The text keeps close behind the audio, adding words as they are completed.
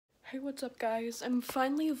Hey, what's up guys? I'm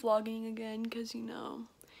finally vlogging again because, you know,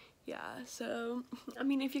 yeah, so, I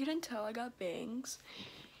mean, if you couldn't tell, I got bangs.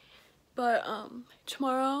 But,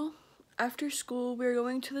 tomorrow, after school, we're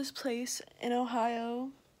going to this place in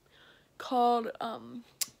Ohio called,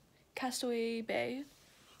 Castaway Bay.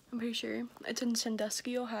 I'm pretty sure. It's in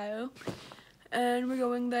Sandusky, Ohio. And we're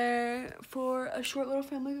going there for a short little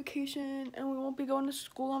family vacation, and we won't be going to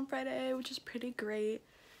school on Friday, which is pretty great.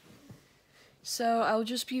 So I'll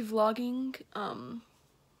just be vlogging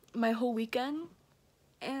my whole weekend,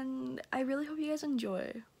 and I really hope you guys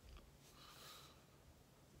enjoy.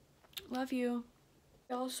 Love you.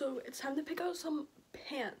 Also, it's time to pick out some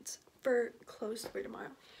pants for clothes to wear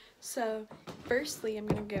tomorrow. So firstly, I'm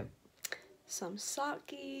gonna get some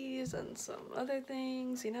sockies and some other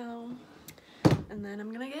things, you know, and then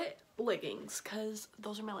I'm gonna get leggings because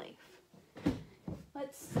those are my life.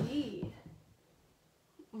 Let's see.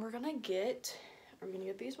 Are we gonna get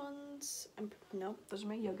these ones? Nope, those are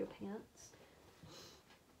my yoga pants.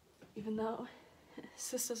 Even though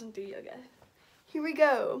sis doesn't do yoga. Here we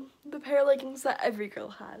go, the pair of leggings that every girl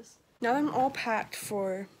has. Now that I'm all packed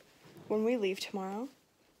for when we leave tomorrow,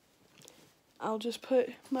 I'll just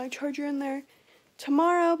put my charger in there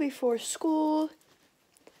tomorrow before school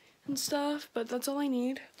and stuff, but that's all I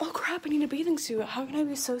need. Oh crap, I need a bathing suit. How can I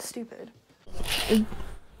be so stupid?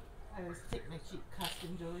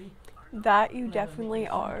 That you definitely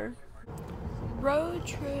are. Road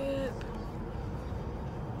trip.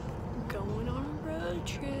 Going on a road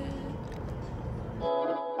trip.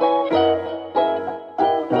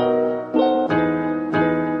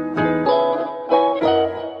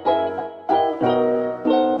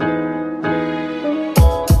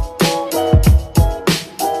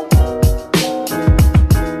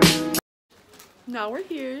 Now we're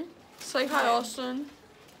here. Say hi, Austin.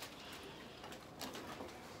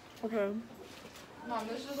 Okay. Mom,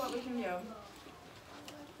 this is what we can do.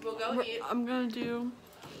 We'll go eat. I'm gonna do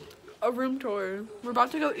a room tour. We're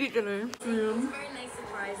about to go eat dinner. Very nice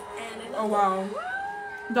surprise, and Oh wow.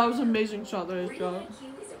 That was an amazing shot that I got. is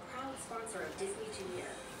a proud sponsor of Disney Junior,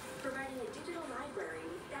 providing a digital library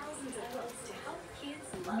with thousands of books to help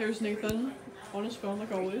kids. Here's Nathan on his phone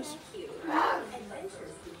like always.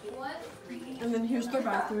 What? And then here's their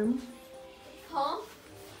bathroom. Huh?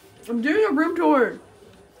 I'm doing a room tour.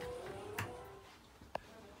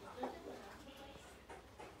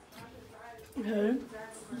 Okay.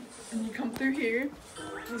 And you come through here.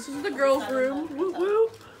 This is the girls' room. Woo woo.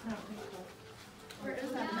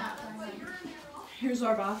 Here's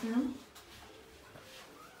our bathroom.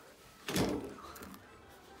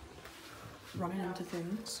 Running into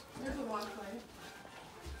things. There's a walkway.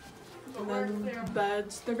 And then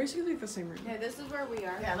beds. They're basically the same room. Yeah, this is where we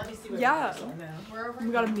are. Yeah, let me see what Yeah. We're over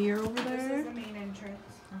We got a mirror over This is there. the main entrance.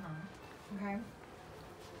 Okay.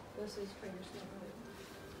 This is for your stuff.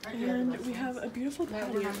 And we have a beautiful No, we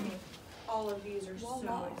patio. have any. All of these are so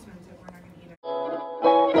Voila. expensive. We're not gonna eat it.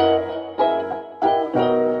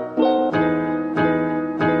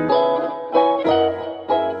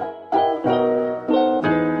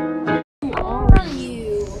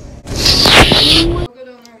 We'll go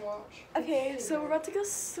down there and watch. Okay, so we're about to go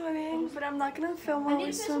swimming, but I'm not gonna film while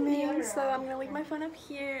we're swimming, so I'm gonna leave my phone up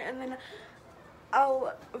here, and then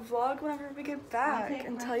I'll vlog whenever we get back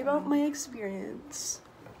and tell you about my experience.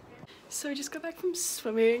 So I just got back from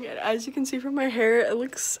swimming, and as you can see from my hair, it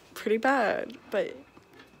looks pretty bad, but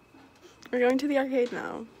we're going to the arcade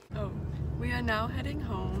now. Oh, we are now heading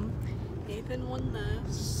home. Nathan won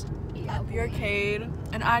this at the arcade,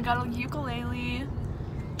 and I got a ukulele,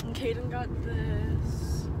 and Kaden got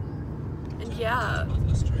this. And yeah,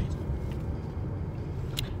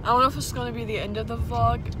 I don't know if this is going to be the end of the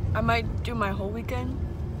vlog. I might do my whole weekend,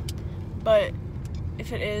 but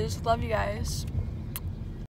if it is, love you guys.